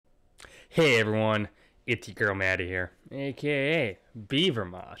Hey everyone, it's your girl Maddie here, aka Beaver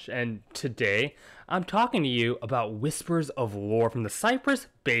Mosh, and today I'm talking to you about Whispers of Lore from the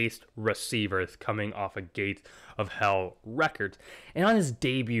Cyprus-based Receivers coming off of Gates of Hell Records. And on his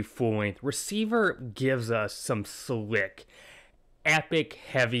debut full-length, Receiver gives us some slick, epic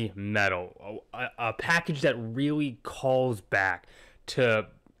heavy metal, a package that really calls back to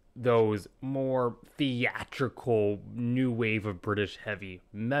those more theatrical new wave of British heavy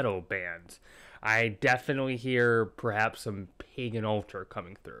metal bands. I definitely hear perhaps some pagan altar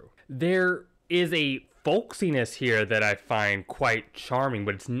coming through. There is a folksiness here that I find quite charming,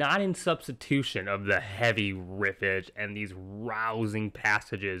 but it's not in substitution of the heavy riffage and these rousing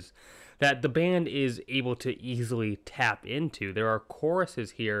passages that the band is able to easily tap into. There are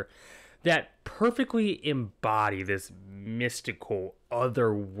choruses here that perfectly embody this mystical,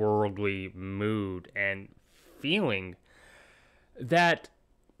 otherworldly mood and feeling that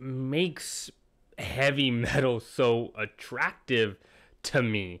makes heavy metal so attractive to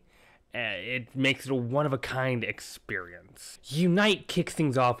me. It makes it a one-of-a-kind experience. Unite kicks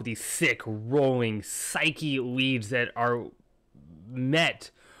things off with these sick, rolling, psyche leads that are met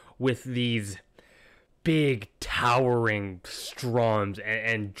with these big towering strums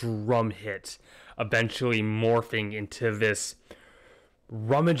and drum hits, eventually morphing into this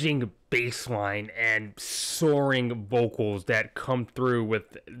rummaging bass line and soaring vocals that come through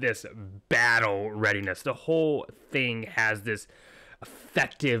with this battle readiness. The whole thing has this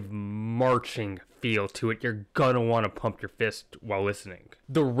effective marching feel to it. You're gonna want to pump your fist while listening.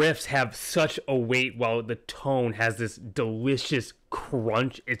 The riffs have such a weight while the tone has this delicious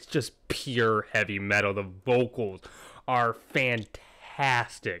crunch. It's just pure heavy metal. The vocals are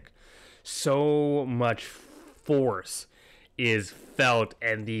fantastic. So much force is felt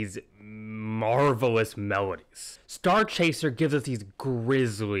and these marvelous melodies. Star Chaser gives us these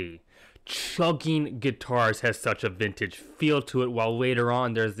grisly, chugging guitars, has such a vintage feel to it, while later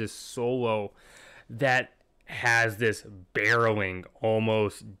on there's this solo that has this barreling,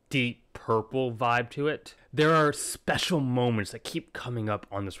 almost deep purple vibe to it. There are special moments that keep coming up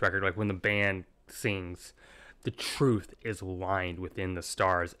on this record, like when the band sings, "The truth is lined within the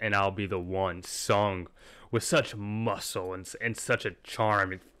stars, and I'll be the one," sung with such muscle and such a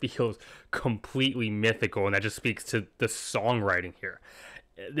charm. It feels completely mythical, and that just speaks to the songwriting here.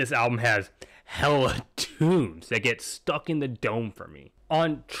 This album has hella tunes that get stuck in the dome for me.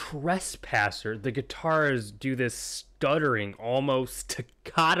 On Trespasser, the guitars do this stuttering, almost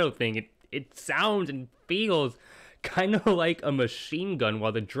staccato thing. It sounds and feels kind of like a machine gun,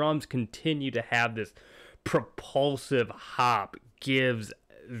 while the drums continue to have this propulsive hop, gives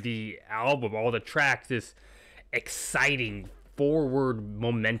the album, all the tracks, this exciting forward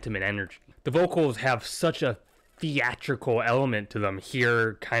momentum and energy. The vocals have such a theatrical element to them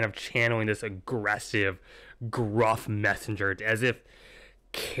here, kind of channeling this aggressive, gruff messenger. It's as if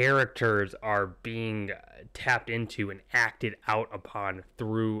characters are being tapped into and acted out upon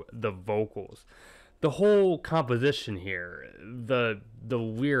through the vocals. The whole composition here, the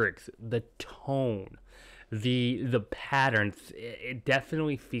lyrics, the tone, the patterns, it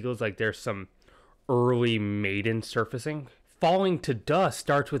definitely feels like there's some early Maiden surfacing. Falling to Dust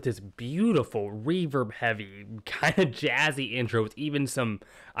starts with this beautiful reverb heavy, kind of jazzy intro with even some,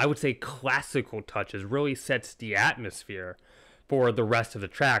 I would say, classical touches. Really sets the atmosphere for the rest of the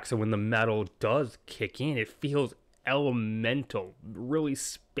track. So when the metal does kick in, it feels elemental, really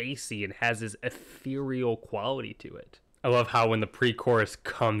spacey, and has this ethereal quality to it. I love how when the pre-chorus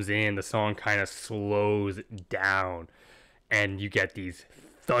comes in, the song kind of slows down and you get these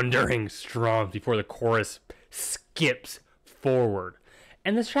thundering strums before the chorus skips forward.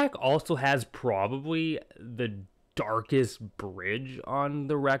 And this track also has probably the darkest bridge on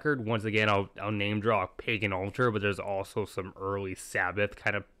the record. Once again, I'll name draw Pagan Altar, but there's also some early Sabbath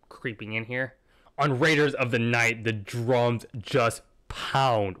kind of creeping in here. On Raiders of the Night, the drums just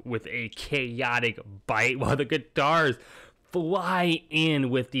pound with a chaotic bite while the guitars fly in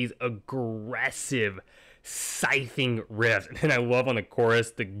with these aggressive scything riffs. And then I love on the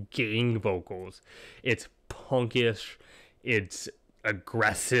chorus the gang vocals. It's punkish, it's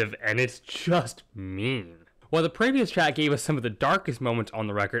aggressive, and it's just mean. While the previous track gave us some of the darkest moments on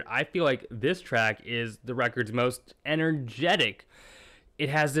the record, I feel like this track is the record's most energetic. It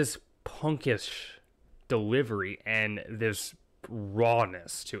has this punkish delivery and this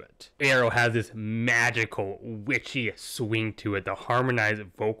rawness to it. Arrow has this magical, witchy swing to it. The harmonized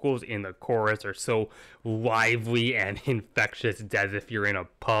vocals in the chorus are so lively and infectious. It's as if you're in a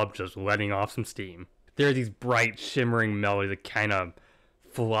pub just letting off some steam. There are these bright, shimmering melodies that kind of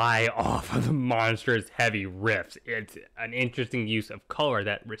fly off of the monstrous heavy riffs. It's an interesting use of color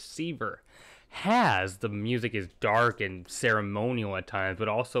that Receiver has. The music is dark and ceremonial at times, but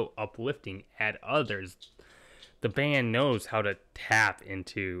also uplifting at others. The band knows how to tap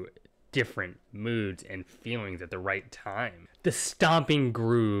into different moods and feelings at the right time. The stomping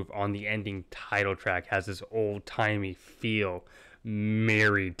groove on the ending title track has this old-timey feel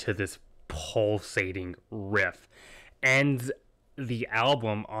married to this pulsating riff. Ends the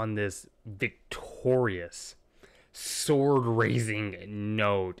album on this victorious, sword-raising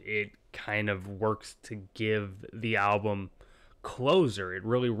note. It kind of works to give the album closer. It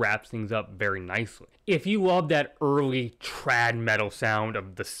really wraps things up very nicely. If you love that early trad metal sound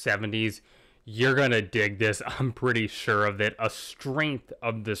of the 70s, you're gonna dig this. I'm pretty sure of it. A strength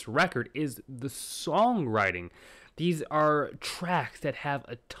of this record is the songwriting. These are tracks that have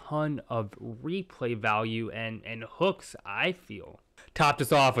a ton of replay value and hooks, I feel. Topped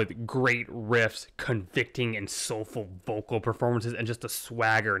us off with great riffs, convicting and soulful vocal performances, and just a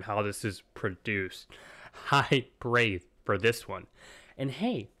swagger in how this is produced. High praise for this one. And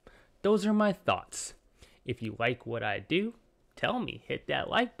hey, those are my thoughts. If you like what I do, tell me, hit that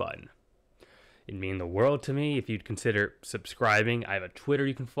like button. It'd mean the world to me if you'd consider subscribing. I have a Twitter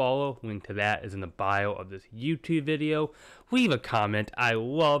you can follow. Link to that is in the bio of this YouTube video. Leave a comment. I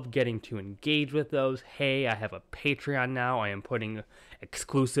love getting to engage with those. Hey, I have a Patreon now. I am putting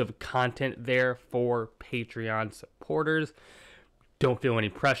exclusive content there for Patreon supporters. Don't feel any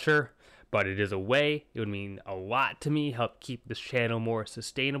pressure, but it is a way. It would mean a lot to me, help keep this channel more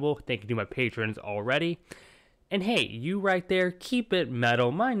sustainable. Thank you to my patrons already. And hey, you right there, keep it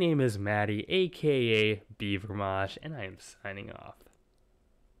metal. My name is Maddie, aka Beavermosh, and I am signing off.